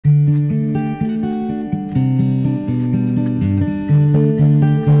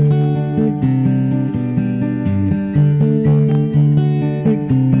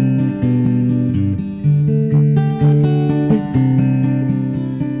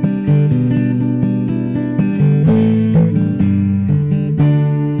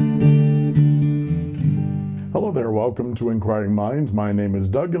to Inquiring Minds. My name is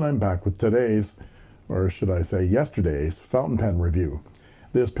Doug, and I'm back with today's, or should I say yesterday's, fountain pen review.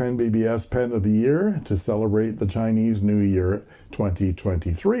 This Penbbs Pen of the Year to celebrate the Chinese New Year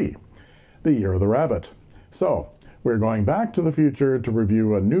 2023, the Year of the Rabbit. So, we're going back to the future to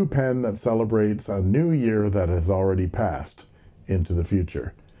review a new pen that celebrates a new year that has already passed into the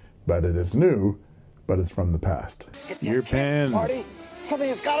future. But it is new, but it's from the past. Your pen. Something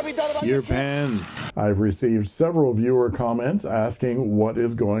has got to be done about your pen. I've received several viewer comments asking what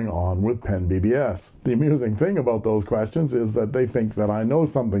is going on with Penbbs. The amusing thing about those questions is that they think that I know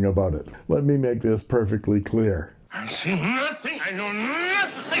something about it. Let me make this perfectly clear. I see nothing. I know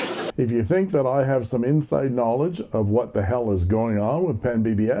nothing. If you think that I have some inside knowledge of what the hell is going on with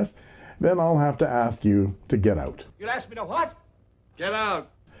Penbbs, then I'll have to ask you to get out. You'll ask me to what? Get out.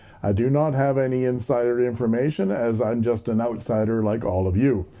 I do not have any insider information, as I'm just an outsider like all of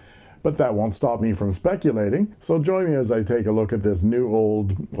you. But that won't stop me from speculating, so join me as I take a look at this new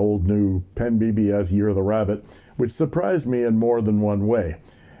new Penbbs Year of the Rabbit, which surprised me in more than one way.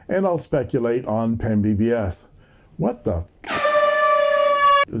 And I'll speculate on Penbbs. What the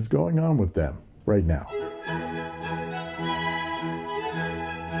is going on with them right now?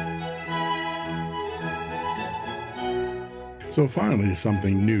 So finally,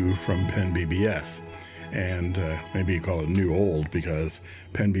 something new from Penbbs, and maybe you call it new old, because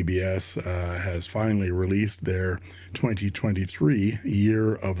Penbbs has finally released their 2023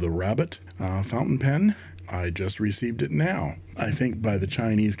 Year of the Rabbit fountain pen. I just received it now. I think by the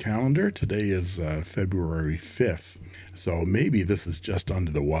Chinese calendar, today is February 5th, so maybe this is just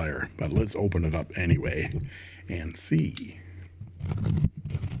under the wire, but let's open it up anyway and see.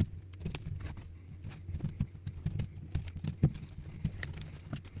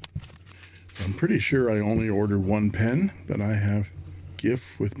 I'm pretty sure I only ordered one pen, but I have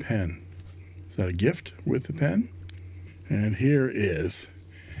gift with pen. Is that a gift with the pen? And here is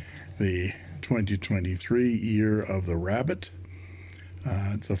the 2023 Year of the Rabbit.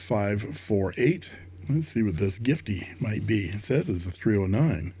 It's a 548. Let's see what this gifty might be. It says it's a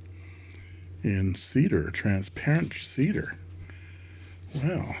 309 in cedar, transparent cedar.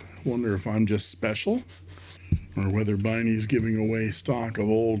 Well, wonder if I'm just special, or whether Beiny's giving away stock of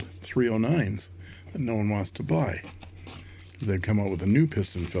old 309s that no one wants to buy. They've come out with a new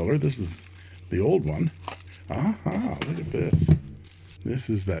piston filler. This is the old one. Aha, look at this. This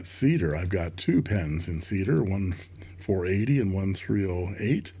is that cedar. I've got two pens in cedar, one 480 and one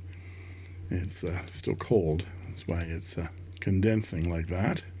 308. It's still cold. That's why it's condensing like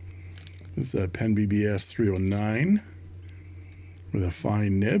that. This is a Penbbs 309 with a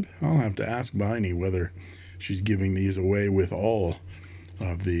fine nib. I'll have to ask Beiny whether she's giving these away with all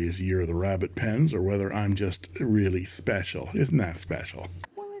of these Year of the Rabbit pens, or whether I'm just really special. Isn't that special?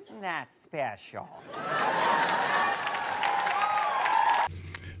 Well, isn't that special?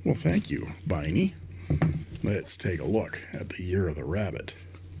 Well, thank you, Beiny. Let's take a look at the Year of the Rabbit.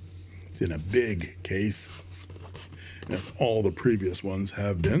 It's in a big case, as all the previous ones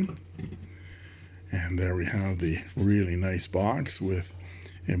have been. And there we have the really nice box with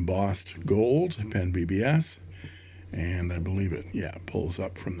embossed gold, Penbbs, and I believe it, pulls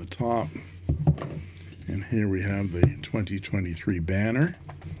up from the top. And here we have the 2023 banner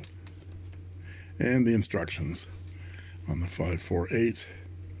and the instructions on the 548.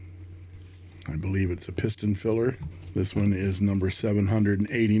 I believe it's a piston filler. This one is number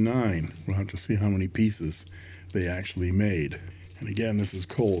 789. We'll have to see how many pieces they actually made. And again, this is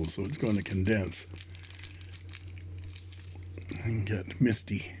cold, so it's going to condense and get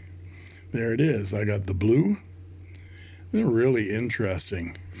misty. There it is. I got the blue. A really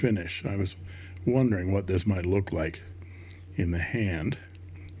interesting finish. I was wondering what this might look like in the hand.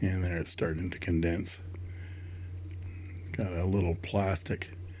 And there it's starting to condense. It's got a little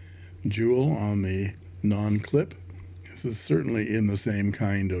plastic jewel on the non-clip. This is certainly in the same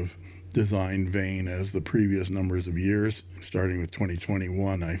kind of design vein as the previous numbers of years, starting with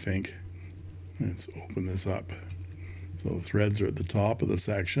 2021, I think. Let's open this up. So the threads are at the top of the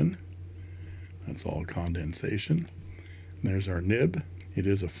section. That's all condensation. There's our nib. It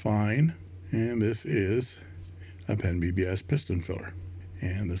is a fine, and this is a Penbbs piston filler.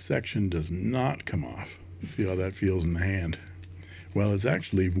 And the section does not come off. See how that feels in the hand. Well, it's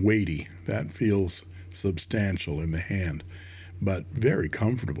actually weighty. That feels substantial in the hand, but very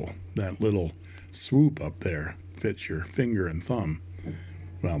comfortable. That little swoop up there fits your finger and thumb.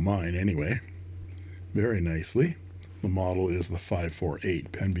 Well, mine anyway. Very nicely. The model is the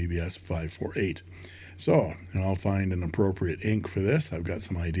 548, Penbbs 548. So, I'll find an appropriate ink for this. I've got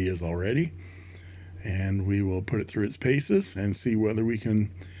some ideas already. And we will put it through its paces and see whether we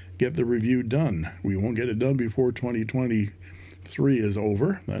can get the review done. We won't get it done before 2023 is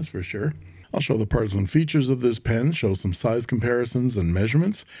over, that's for sure. I'll show the parts and features of this pen, show some size comparisons and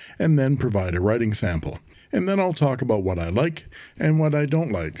measurements, and then provide a writing sample. And then I'll talk about what I like and what I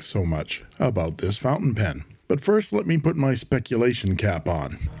don't like so much about this fountain pen. But first, let me put my speculation cap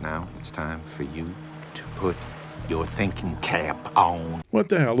on. Now it's time for you to put your thinking cap on. What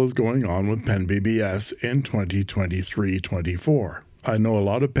the hell is going on with Penbbs in 2023-24? I know a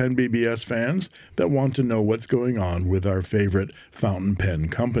lot of Penbbs fans that want to know what's going on with our favorite fountain pen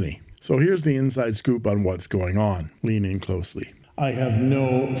company. So here's the inside scoop on what's going on. Lean in closely. I have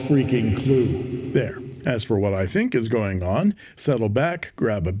no freaking clue. There. As for what I think is going on, settle back,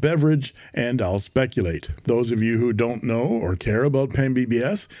 grab a beverage, and I'll speculate. Those of you who don't know or care about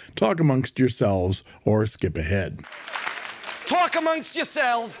Penbbs, talk amongst yourselves or skip ahead. Talk amongst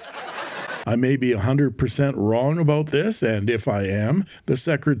yourselves. I may be 100% wrong about this, and if I am, the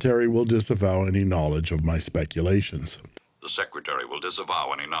secretary will disavow any knowledge of my speculations. The secretary will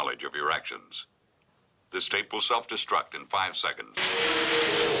disavow any knowledge of your actions. This tape will self-destruct in 5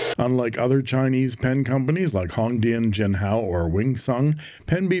 seconds. Unlike other Chinese pen companies like Hongdian, Jinhao, or Wingsung,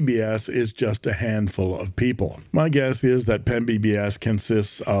 Penbbs is just a handful of people. My guess is that Penbbs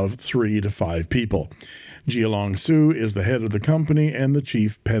consists of 3 to 5 people. Jialong Su is the head of the company and the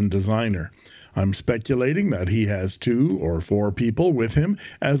chief pen designer. I'm speculating that he has 2 or 4 people with him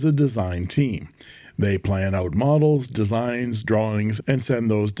as a design team. They plan out models, designs, drawings, and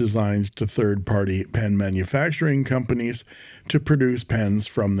send those designs to third-party pen manufacturing companies to produce pens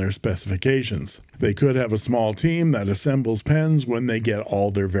from their specifications. They could have a small team that assembles pens when they get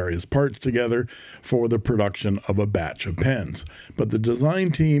all their various parts together for the production of a batch of pens. But the design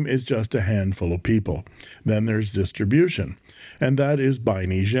team is just a handful of people. Then there's distribution, and that is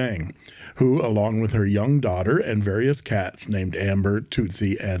Baini Zhang, who, along with her young daughter and various cats named Amber,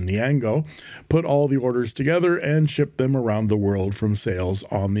 Tootsie, and Niango, put all the orders together and shipped them around the world from sales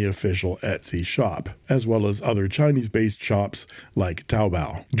on the official Etsy shop, as well as other Chinese-based shops like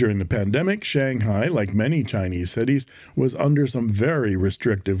Taobao. During the pandemic, Shanghai, like many Chinese cities, was under some very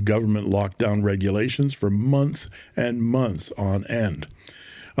restrictive government lockdown regulations for months and months on end.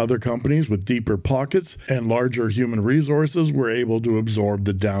 Other companies with deeper pockets and larger human resources were able to absorb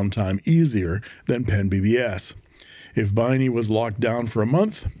the downtime easier than Penbbs. If Baini was locked down for a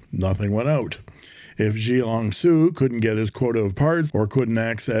month, nothing went out. If Jialong Su couldn't get his quota of parts or couldn't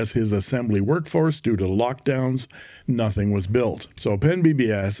access his assembly workforce due to lockdowns, nothing was built. So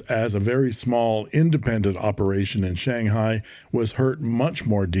Penbbs, as a very small, independent operation in Shanghai, was hurt much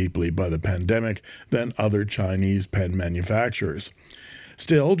more deeply by the pandemic than other Chinese pen manufacturers.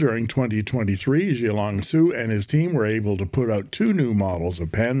 Still, during 2023, Jialong Su and his team were able to put out 2 new models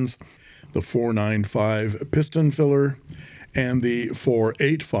of pens, the 495 piston filler and the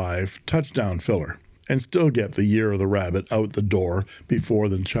 485 touchdown filler, and still get the Year of the Rabbit out the door before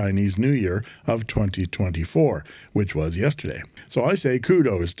the Chinese New Year of 2024, which was yesterday. So I say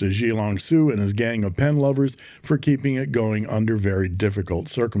kudos to Jialong Su and his gang of pen lovers for keeping it going under very difficult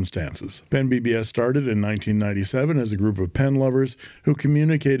circumstances. Penbbs started in 1997 as a group of pen lovers who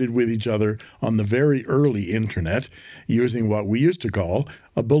communicated with each other on the very early internet using what we used to call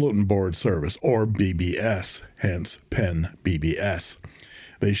a bulletin board service, or BBS, hence Penbbs.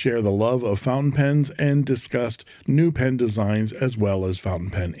 They share the love of fountain pens and discussed new pen designs as well as fountain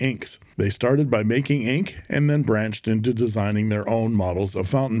pen inks. They started by making ink and then branched into designing their own models of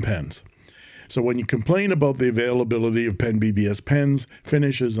fountain pens. So when you complain about the availability of Penbbs pens,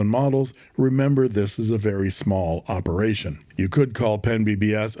 finishes, and models, remember this is a very small operation. You could call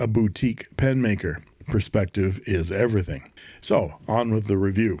Penbbs a boutique pen maker. Perspective is everything. So, on with the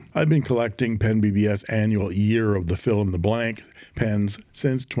review. I've been collecting Penbbs annual Year of the Fill-in-the-Blank pens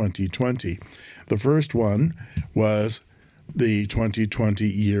since 2020. The first one was the 2020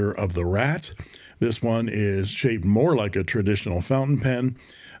 Year of the Rat. This one is shaped more like a traditional fountain pen,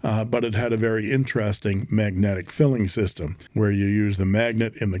 but it had a very interesting magnetic filling system where you use the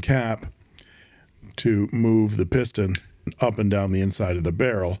magnet in the cap to move the piston up and down the inside of the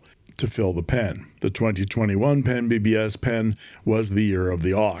barrel to fill the pen. The 2021 Penbbs pen was the Year of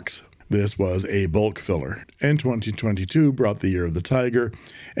the Ox. This was a bulk filler. And 2022 brought the Year of the Tiger,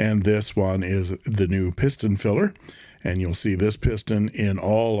 and this one is the new piston filler. And you'll see this piston in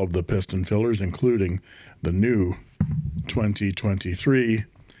all of the piston fillers, including the new 2023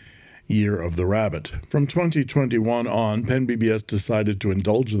 Year of the Rabbit. From 2021 on, Penbbs decided to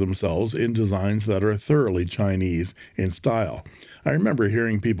indulge themselves in designs that are thoroughly Chinese in style. I remember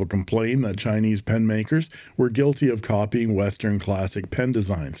hearing people complain that Chinese pen makers were guilty of copying Western classic pen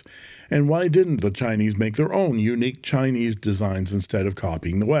designs. And why didn't the Chinese make their own unique Chinese designs instead of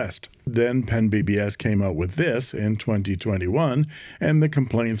copying the West? Then Penbbs came out with this in 2021, and the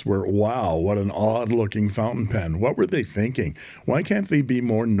complaints were, wow, what an odd-looking fountain pen. What were they thinking? Why can't they be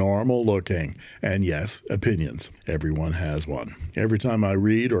more normal-looking? And yes, opinions. Everyone has one. Every time I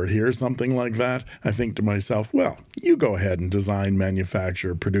read or hear something like that, I think to myself, well, you go ahead and design,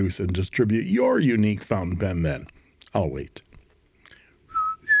 manufacture, produce, and distribute your unique fountain pen then. I'll wait.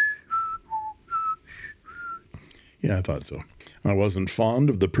 Yeah, I thought so. I wasn't fond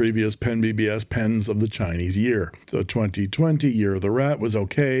of the previous Penbbs pens of the Chinese year. The 2020 Year of the Rat was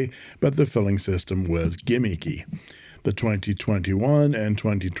okay, but the filling system was gimmicky. The 2021 and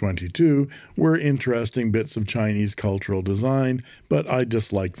 2022 were interesting bits of Chinese cultural design, but I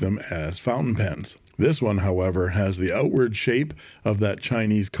disliked them as fountain pens. This one, however, has the outward shape of that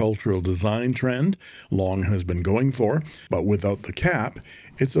Chinese cultural design trend Long has been going for, but without the cap.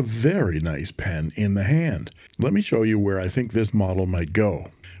 It's a very nice pen in the hand. Let me show you where I think this model might go.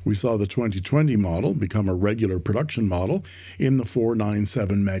 We saw the 2020 model become a regular production model in the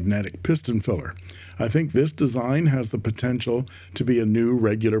 497 magnetic piston filler. I think this design has the potential to be a new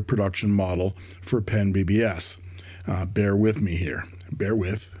regular production model for Penbbs. Bear with me here. Bear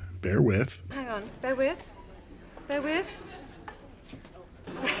with. Hang on. Bear with.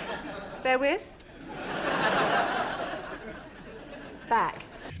 Back.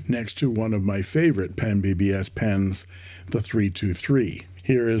 Next to one of my favorite Penbbs pens, the 323.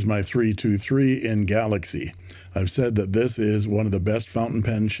 Here is my 323 in Galaxy. I've said that this is one of the best fountain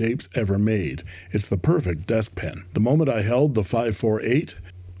pen shapes ever made. It's the perfect desk pen. The moment I held the 548,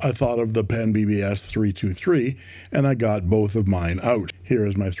 I thought of the Penbbs 323, and I got both of mine out. Here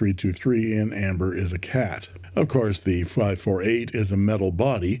is my 323 in Amber is a Cat. Of course, the 548 is a metal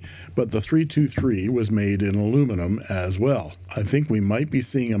body, but the 323 was made in aluminum as well. I think we might be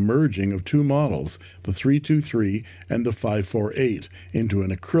seeing a merging of two models, the 323 and the 548, into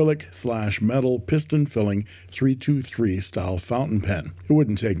an acrylic/metal piston-filling 323 style fountain pen. It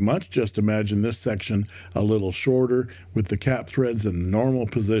wouldn't take much. Just imagine this section a little shorter with the cap threads in the normal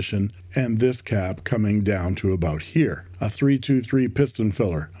position and this cap coming down to about here. A 323 piston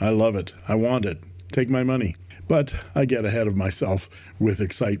filler. I love it. I want it. Take my money. But I get ahead of myself with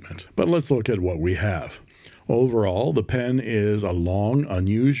excitement. But let's look at what we have. Overall, the pen is a long,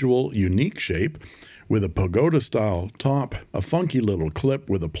 unusual, unique shape with a pagoda-style top, a funky little clip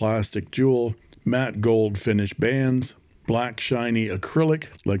with a plastic jewel, matte gold finish bands, black shiny acrylic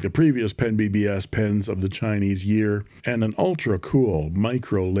like the previous Penbbs pens of the Chinese year, and an ultra-cool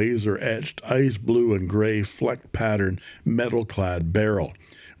micro laser-etched ice blue and gray flecked pattern metal-clad barrel.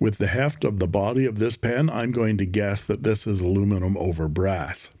 With the heft of the body of this pen, I'm going to guess that this is aluminum over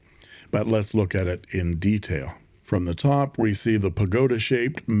brass. But let's look at it in detail. From the top, we see the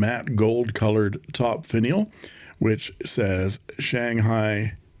pagoda-shaped matte gold-colored top finial, which says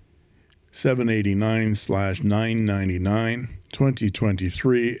Shanghai 789/999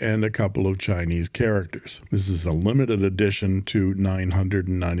 2023 and a couple of Chinese characters. This is a limited edition to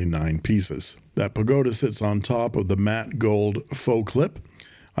 999 pieces. That pagoda sits on top of the matte gold faux clip.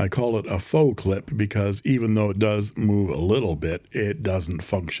 I call it a faux clip because even though it does move a little bit, it doesn't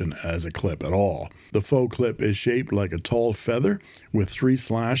function as a clip at all. The faux clip is shaped like a tall feather with 3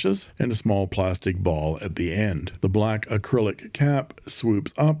 slashes and a small plastic ball at the end. The black acrylic cap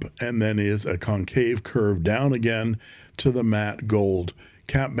swoops up and then is a concave curve down again to the matte gold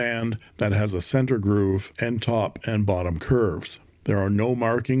cap band that has a center groove and top and bottom curves. There are no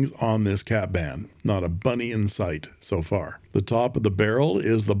markings on this cap band, not a bunny in sight so far. The top of the barrel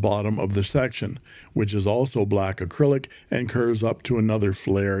is the bottom of the section, which is also black acrylic and curves up to another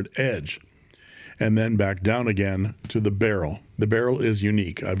flared edge, and then back down again to the barrel. The barrel is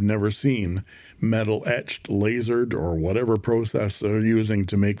unique. I've never seen metal etched, lasered, or whatever process they're using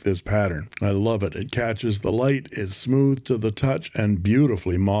to make this pattern. I love it. It catches the light, is smooth to the touch, and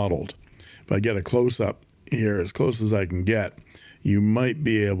beautifully modeled. If I get a close-up here, as close as I can get, you might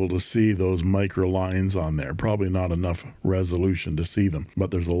be able to see those micro lines on there. Probably not enough resolution to see them, but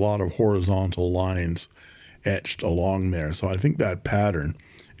there's a lot of horizontal lines etched along there. So I think that pattern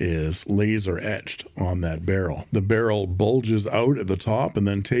is laser etched on that barrel. The barrel bulges out at the top and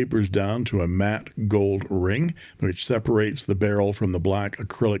then tapers down to a matte gold ring, which separates the barrel from the black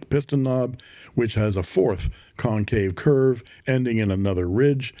acrylic piston knob, which has a fourth concave curve ending in another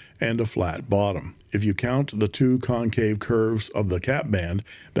ridge and a flat bottom. If you count the 2 concave curves of the cap band,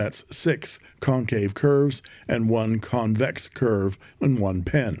 that's 6 concave curves and 1 convex curve in one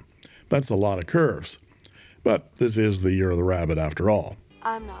pen. That's a lot of curves. But this is the year of the rabbit after all.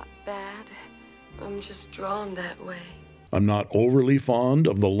 I'm not bad. I'm just drawn that way. I'm not overly fond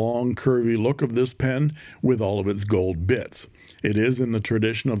of the long, curvy look of this pen with all of its gold bits. It is in the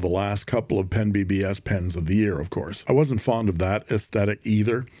tradition of the last couple of Penbbs pens of the year, of course. I wasn't fond of that aesthetic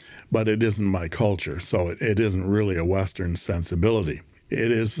either, but it isn't my culture, so it isn't really a Western sensibility.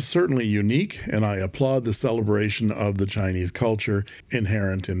 It is certainly unique, and I applaud the celebration of the Chinese culture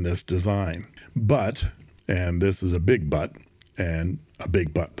inherent in this design. But, and this is a big but, and a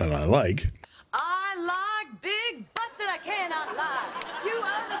big but that I like, I like big butts and I cannot lie. You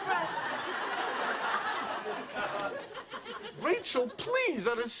are the brother. Rachel, please,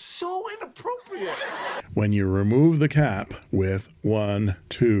 that is so inappropriate. when you remove the cap with 1,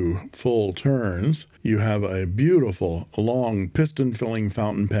 2 full turns, you have a beautiful, long piston-filling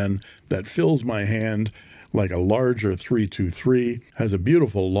fountain pen that fills my hand like a larger 323, has a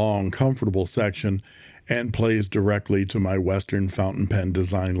beautiful, long, comfortable section, and plays directly to my Western fountain pen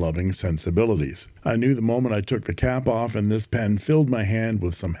design-loving sensibilities. I knew the moment I took the cap off and this pen filled my hand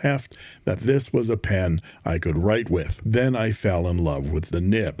with some heft that this was a pen I could write with. Then I fell in love with the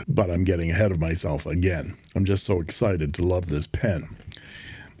nib, but I'm getting ahead of myself again. I'm just so excited to love this pen.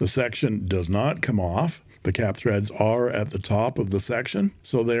 The section does not come off. The cap threads are at the top of the section,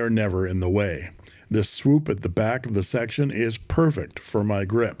 so they are never in the way. This swoop at the back of the section is perfect for my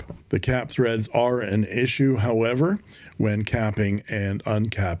grip. The cap threads are an issue, however, when capping and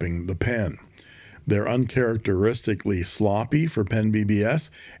uncapping the pen. They're uncharacteristically sloppy for Penbbs,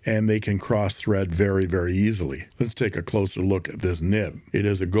 and they can cross-thread very, very easily. Let's take a closer look at this nib. It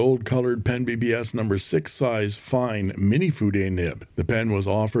is a gold-colored Penbbs number 6 size fine mini fude nib. The pen was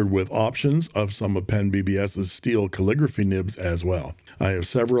offered with options of some of Penbbs's steel calligraphy nibs as well. I have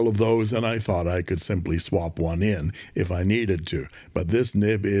several of those, and I thought I could simply swap one in if I needed to, but this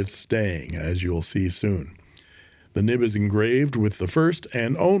nib is staying, as you'll see soon. The nib is engraved with the first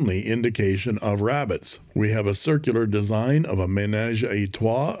and only indication of rabbits. We have a circular design of a ménage à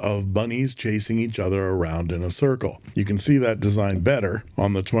trois of bunnies chasing each other around in a circle. You can see that design better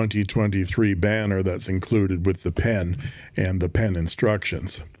on the 2023 banner that's included with the pen and the pen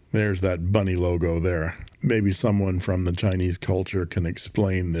instructions. There's that bunny logo there. Maybe someone from the Chinese culture can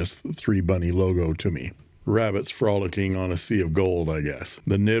explain this 3-bunny logo to me. Rabbits frolicking on a sea of gold, I guess.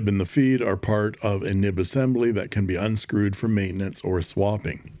 The nib and the feed are part of a nib assembly that can be unscrewed for maintenance or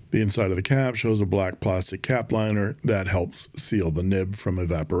swapping. The inside of the cap shows a black plastic cap liner that helps seal the nib from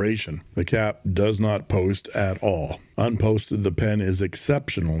evaporation. The cap does not post at all. Unposted, the pen is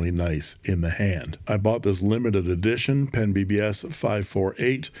exceptionally nice in the hand. I bought this limited edition Penbbs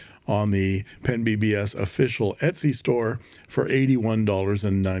 548 on the Penbbs official Etsy store for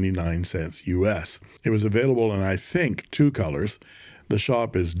 $81.99 US. It was available in, I think, 2 colors. The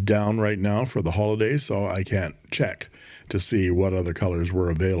shop is down right now for the holidays, so I can't check to see what other colors were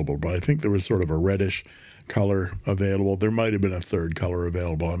available, but I think there was sort of a reddish color available. There might have been a 3rd color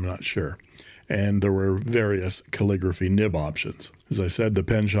available, I'm not sure. And there were various calligraphy nib options. As I said, the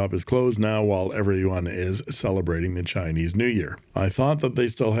pen shop is closed now while everyone is celebrating the Chinese New Year. I thought that they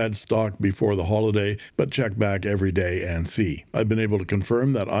still had stock before the holiday, but check back every day and see. I've been able to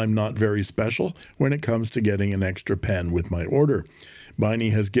confirm that I'm not very special when it comes to getting an extra pen with my order.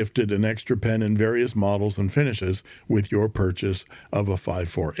 Biny has gifted an extra pen in various models and finishes with your purchase of a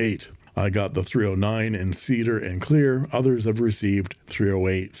 548. I got the 309 in cedar and clear. Others have received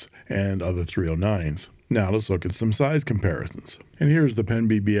 308s and other 309s. Now let's look at some size comparisons. And here's the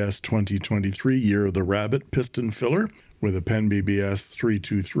Penbbs 2023 Year of the Rabbit piston filler with a Penbbs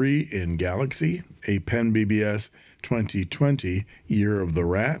 323 in Galaxy, a Penbbs 2020 Year of the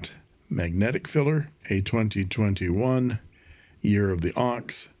Rat magnetic filler, a 2021 Year of the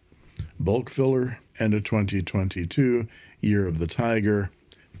Ox bulk filler, and a 2022 Year of the Tiger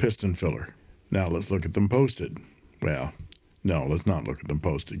piston filler. Now let's look at them posted. Well, no, let's not look at them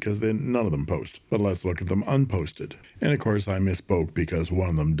posted because none of them post, but let's look at them unposted. And of course I misspoke because one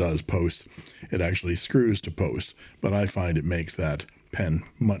of them does post. It actually screws to post, but I find it makes that pen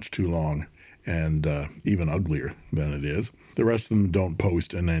much too long and even uglier than it is. The rest of them don't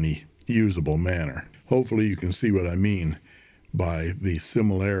post in any usable manner. Hopefully you can see what I mean by the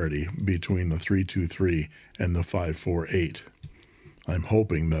similarity between the 323 and the 548. I'm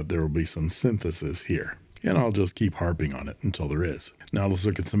hoping that there will be some synthesis here, and I'll just keep harping on it until there is. Now let's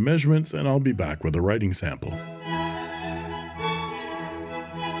look at some measurements, and I'll be back with a writing sample.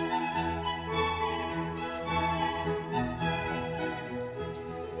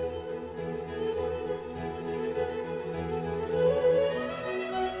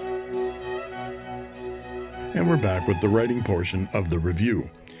 And we're back with the writing portion of the review.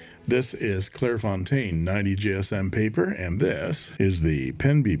 This is Clairefontaine 90 GSM paper, and this is the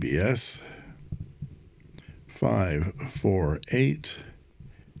Penbbs 548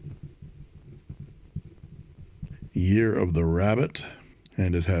 Year of the Rabbit,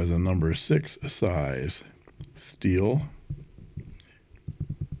 and it has a number 6 size steel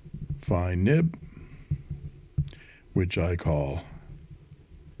fine nib, which I call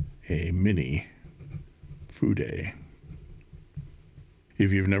a mini Fude.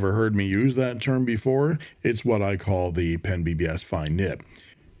 If you've never heard me use that term before, it's what I call the Penbbs fine nib.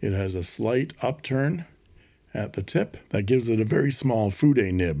 It has a slight upturn at the tip that gives it a very small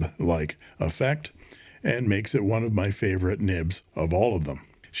Fude nib-like effect and makes it one of my favorite nibs of all of them.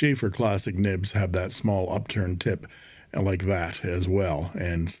 Schaefer Classic nibs have that small upturned tip like that as well,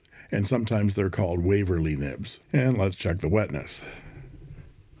 and sometimes they're called Waverly nibs. And let's check the wetness.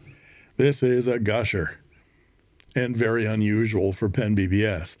 This is a gusher, and very unusual for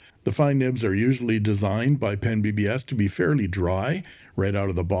Penbbs. The fine nibs are usually designed by Penbbs to be fairly dry right out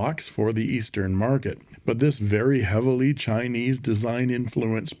of the box for the Eastern market. But this very heavily Chinese design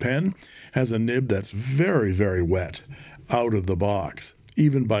influenced pen has a nib that's very, very wet out of the box,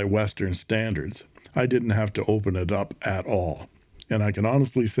 even by Western standards. I didn't have to open it up at all. And I can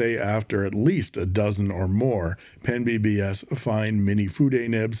honestly say after at least a dozen or more Penbbs fine mini Fude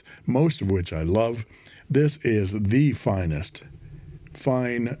nibs, most of which I love, this is the finest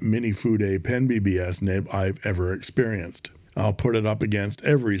fine mini Fude Penbbs nib I've ever experienced. I'll put it up against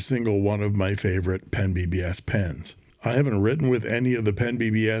every single one of my favorite Penbbs pens. I haven't written with any of the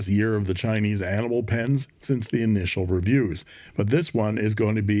Penbbs Year of the Chinese Animal pens since the initial reviews, but this one is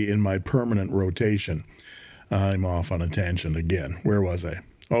going to be in my permanent rotation. I'm off on a tangent again. Where was I?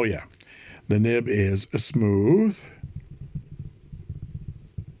 Oh yeah. The nib is smooth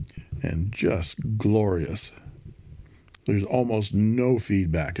and just glorious. There's almost no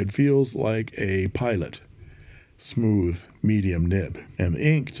feedback. It feels like a Pilot smooth medium nib. And the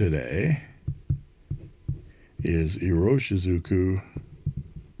ink today is Iroshizuku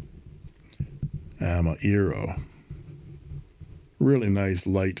Amairo. Really nice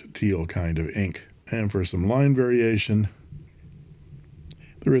light teal kind of ink. And for some line variation,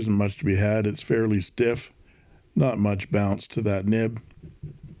 there isn't much to be had. It's fairly stiff, not much bounce to that nib.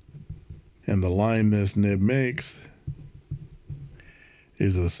 And the line this nib makes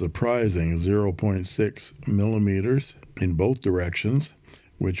is a surprising 0.6 millimeters in both directions,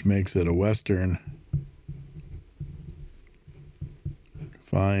 which makes it a Western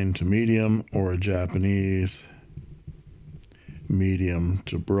fine to medium or a Japanese medium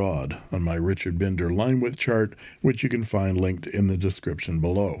to broad on my Richard Binder line width chart, which you can find linked in the description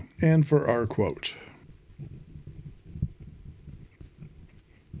below. And for our quote: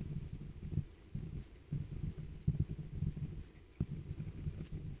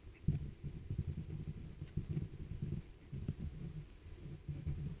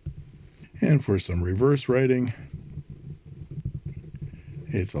 and for some reverse writing,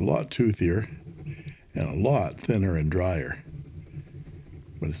 it's a lot toothier and a lot thinner and drier,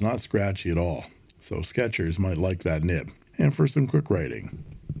 but it's not scratchy at all, so sketchers might like that nib. And for some quick writing,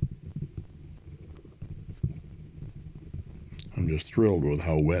 I'm just thrilled with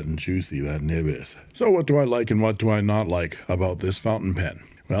how wet and juicy that nib is. So what do I like and what do I not like about this fountain pen?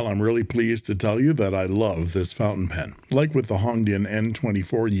 Well, I'm really pleased to tell you that I love this fountain pen. Like with the Hongdian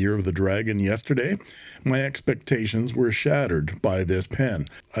N24 Year of the Dragon yesterday, my expectations were shattered by this pen.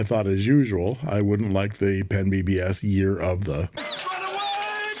 I thought, as usual, I wouldn't like the Penbbs Year of the...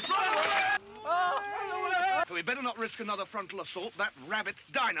 We better not risk another frontal assault. That rabbit's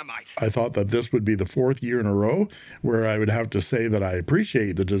dynamite. I thought that this would be the 4th year in a row where I would have to say that I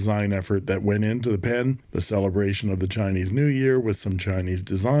appreciate the design effort that went into the pen, the celebration of the Chinese New Year with some Chinese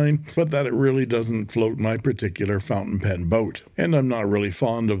design, but that it really doesn't float my particular fountain pen boat. And I'm not really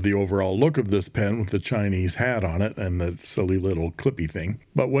fond of the overall look of this pen with the Chinese hat on it and the silly little clippy thing.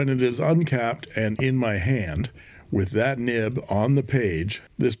 But when it is uncapped and in my hand, with that nib on the page,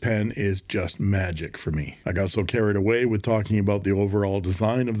 this pen is just magic for me. I got so carried away with talking about the overall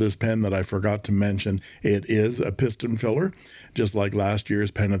design of this pen that I forgot to mention it is a piston filler, just like last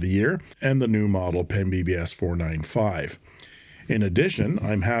year's Pen of the Year and the new model Penbbs 495. In addition,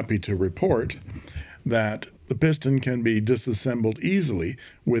 I'm happy to report that the piston can be disassembled easily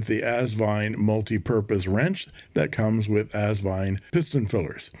with the Asvine multi-purpose wrench that comes with Asvine piston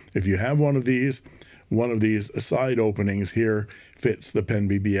fillers. If you have one of these side openings here fits the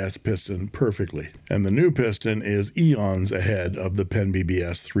Penbbs piston perfectly. And the new piston is eons ahead of the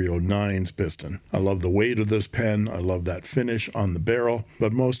Penbbs 309's piston. I love the weight of this pen. I love that finish on the barrel.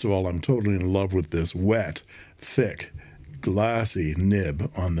 But most of all, I'm totally in love with this wet, thick, glassy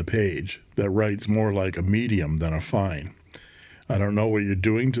nib on the page that writes more like a medium than a fine. I don't know what you're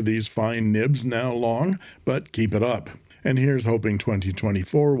doing to these fine nibs now long, but keep it up. And here's hoping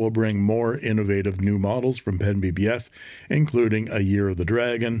 2024 will bring more innovative new models from Penbbs, including a Year of the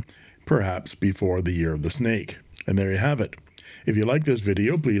Dragon, perhaps before the Year of the Snake. And there you have it. If you like this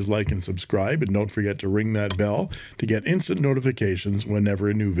video, please like and subscribe, and don't forget to ring that bell to get instant notifications whenever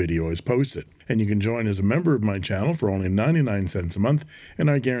a new video is posted. And you can join as a member of my channel for only 99 cents a month, and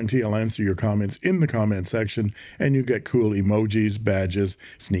I guarantee I'll answer your comments in the comment section, and you get cool emojis, badges,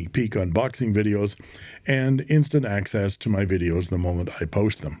 sneak peek unboxing videos, and instant access to my videos the moment I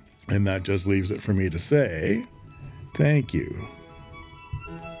post them. And that just leaves it for me to say, thank you.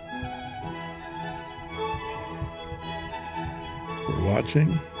 For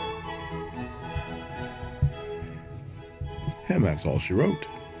watching, and that's all she wrote.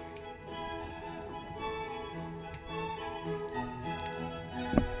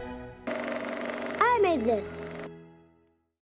 I made this.